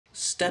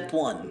Step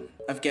 1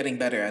 of getting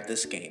better at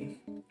this game.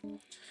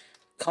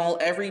 Call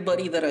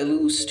everybody that I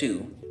lose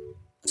to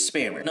a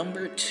spammer.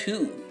 Number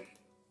 2,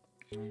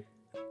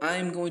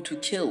 I'm going to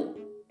kill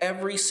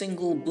every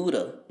single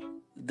Buddha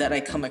that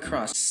I come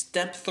across.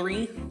 Step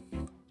 3,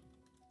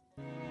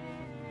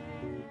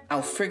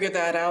 I'll figure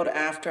that out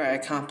after I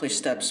accomplish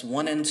steps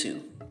 1 and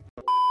 2.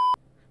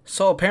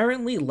 So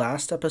apparently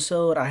last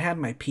episode I had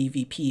my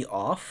PvP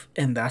off,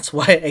 and that's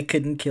why I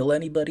couldn't kill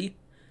anybody.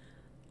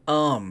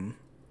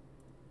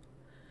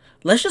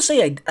 Let's just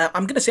say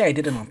I'm gonna say I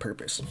did it on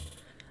purpose.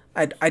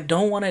 I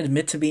don't want to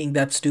admit to being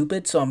that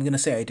stupid, so I'm gonna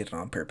say I did it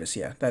on purpose.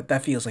 Yeah,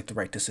 that feels like the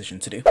right decision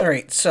to do. All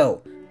right,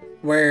 so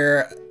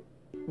we're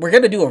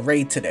gonna do a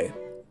raid today.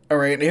 All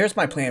right, here's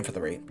my plan for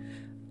the raid.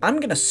 I'm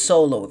gonna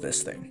solo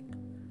this thing.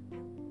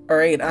 All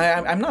right,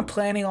 I'm not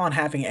planning on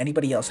having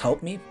anybody else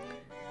help me.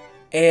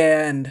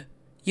 And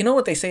you know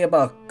what they say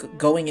about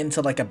going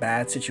into like a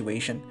bad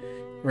situation,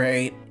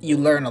 right? You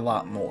learn a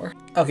lot more.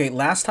 Okay,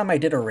 last time I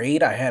did a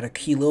raid, I had a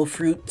kilo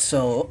fruit,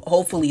 so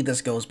hopefully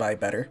this goes by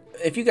better.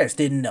 If you guys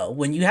didn't know,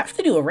 when you have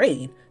to do a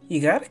raid, you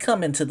gotta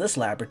come into this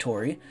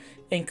laboratory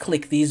and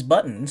click these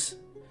buttons,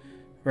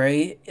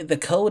 right? The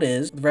code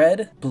is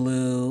red,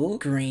 blue,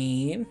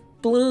 green,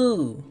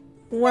 blue.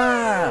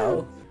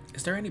 Wow.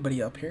 Is there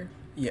anybody up here?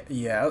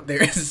 Yeah,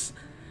 there is.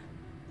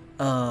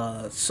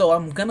 So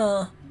I'm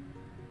gonna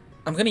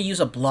use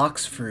a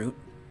Bloxfruit.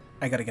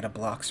 I gotta get a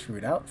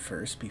Bloxfruit out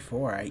first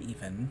before I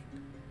even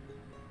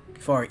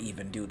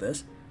do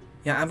this.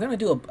 Yeah, I'm gonna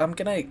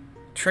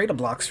trade a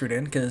Bloxfruit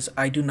in because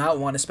I do not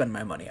want to spend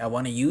my money. I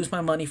want to use my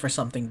money for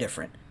something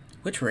different.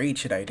 Which raid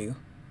should I do?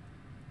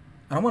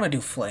 I don't want to do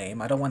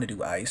flame. I don't want to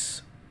do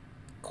ice,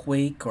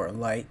 quake, or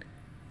light.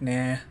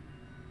 Nah.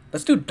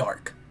 Let's do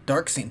dark.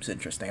 Dark seems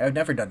interesting. I've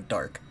never done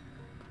dark.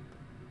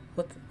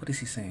 What is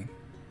he saying?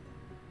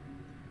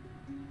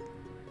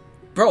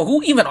 Bro,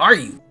 who even are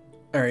you?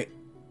 Alright.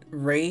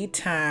 Raid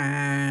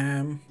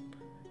time.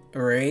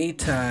 Raid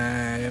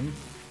time.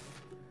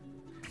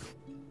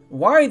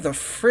 Why the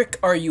frick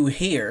are you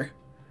here?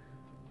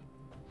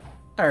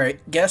 Alright,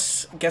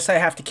 guess I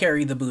have to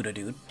carry the Buddha,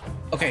 dude.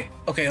 Okay,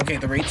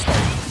 the raid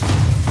started.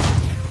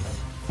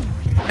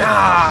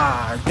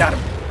 Ah, got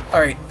him.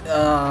 Alright,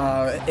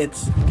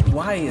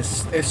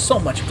 there's so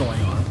much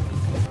going on.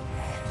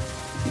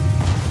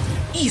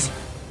 Easy.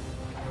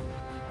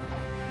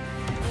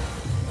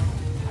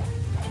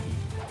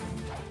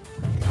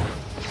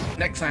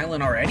 Next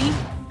island already?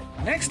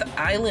 Next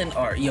island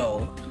are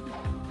yo.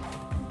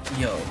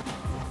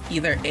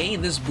 Either A,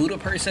 this Buddha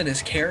person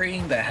is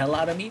carrying the hell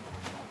out of me,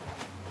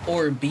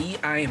 or B,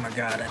 I am a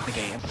god at the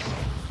game.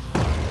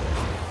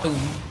 Boom.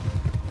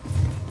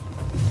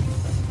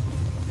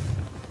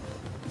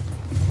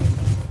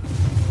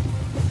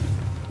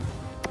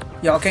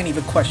 Y'all can't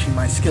even question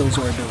my skills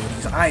or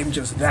abilities. I am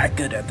just that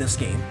good at this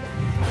game.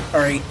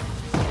 Alright.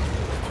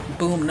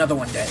 Boom, another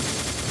one dead.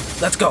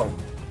 Let's go.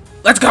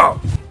 Let's go!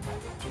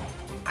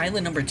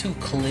 Island number 2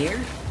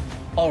 cleared?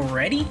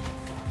 Already?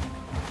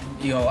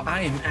 Yo,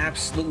 I am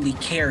absolutely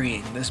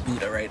carrying this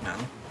Buddha right now.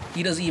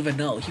 He doesn't even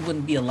know. He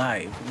wouldn't be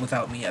alive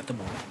without me at the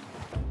moment.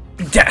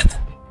 Death!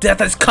 Death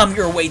has come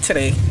your way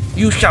today.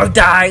 You shall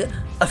die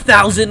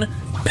 1,000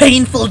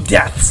 painful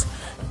deaths.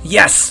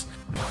 Yes!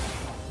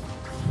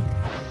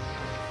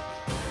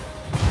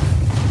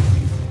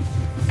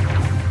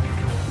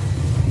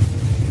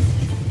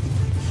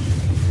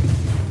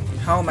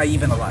 How am I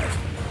even alive?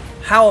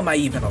 How am I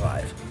even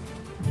alive?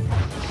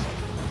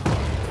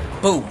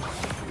 Boom.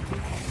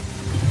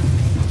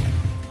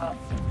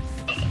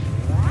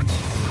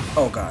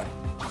 Oh god.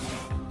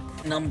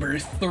 Number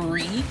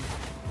 3.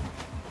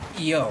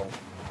 Yo,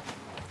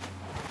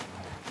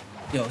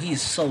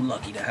 he's so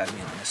lucky to have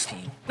me on this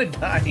team. I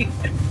died.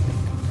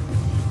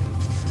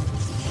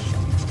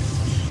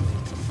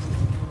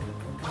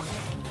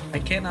 I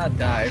cannot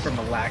die from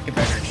a lack of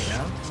energy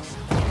now.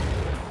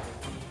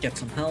 Get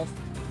some health.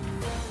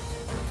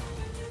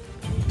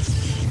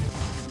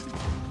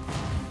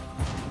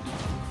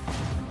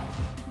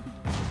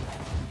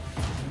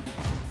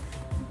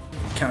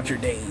 Count your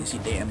days, you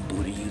damn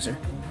Buddha user.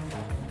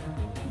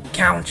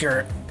 Count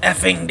your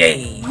effing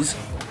days.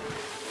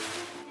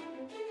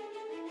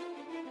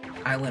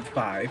 Island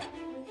 5.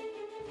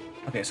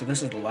 Okay, so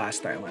this is the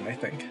last island, I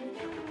think.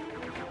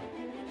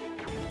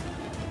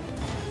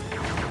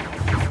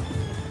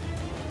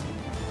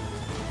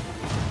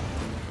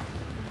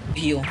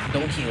 Heal,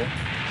 don't heal.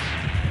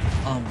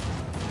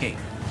 Okay,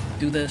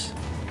 do this.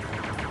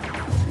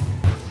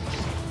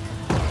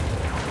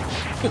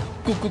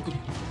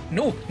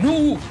 Go.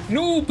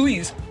 No,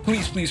 please. Ow.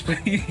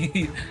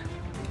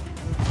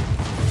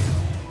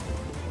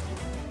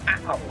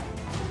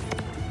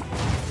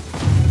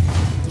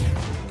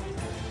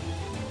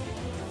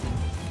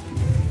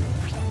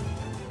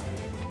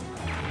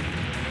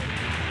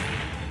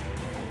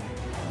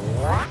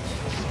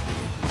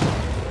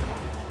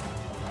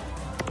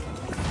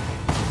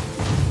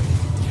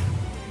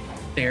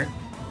 There.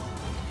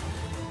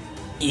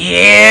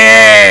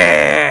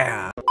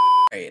 Yeah!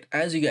 Alright,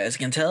 as you guys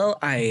can tell,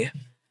 I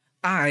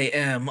I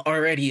am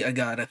already a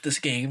god at this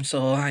game,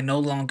 so I no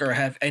longer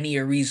have any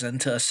reason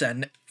to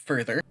ascend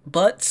further.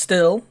 But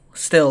still,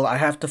 I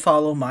have to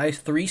follow my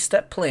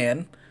 3-step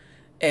plan.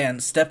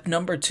 And step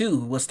number 2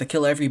 was to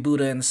kill every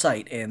Buddha in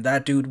sight, and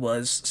that dude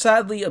was,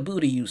 sadly, a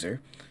Buddha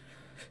user.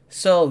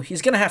 So,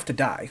 he's gonna have to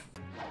die.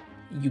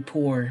 You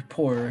poor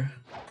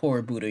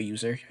Buddha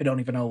user. I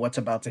don't even know what's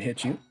about to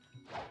hit you.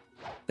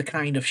 The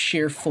kind of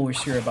sheer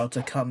force you're about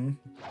to come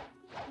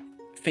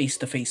face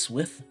to face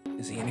with.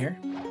 Is he in here?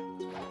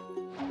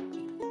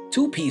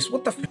 2-piece,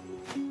 what the f—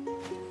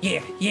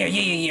 Yeah.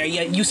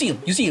 You see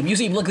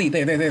him. Look,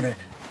 there.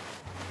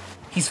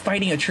 He's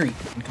fighting a tree.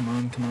 Come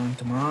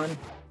on.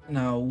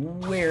 Now,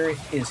 where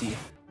is he?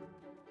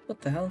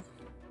 What the hell?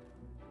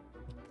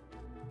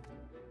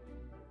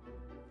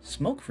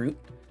 Smoke fruit?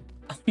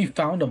 Oh, you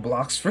found a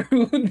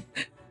Bloxfruit?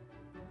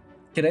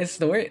 Can I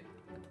store it?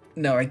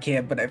 No, I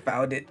can't, but I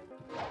found it.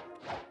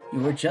 You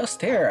were just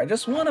there. I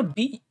just want to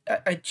be—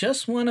 I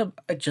just want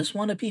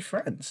to be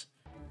friends.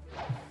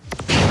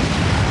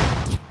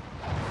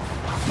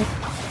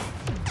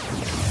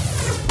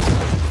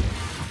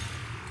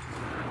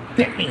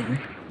 Dang.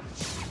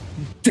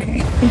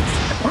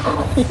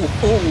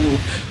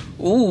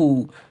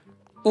 Ooh,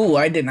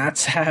 I did not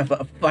have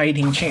a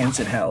fighting chance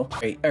in hell.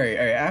 Alright.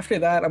 After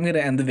that, I'm gonna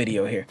end the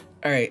video here.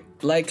 Alright,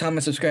 like,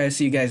 comment, subscribe.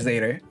 See you guys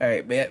later.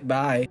 Alright,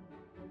 bye.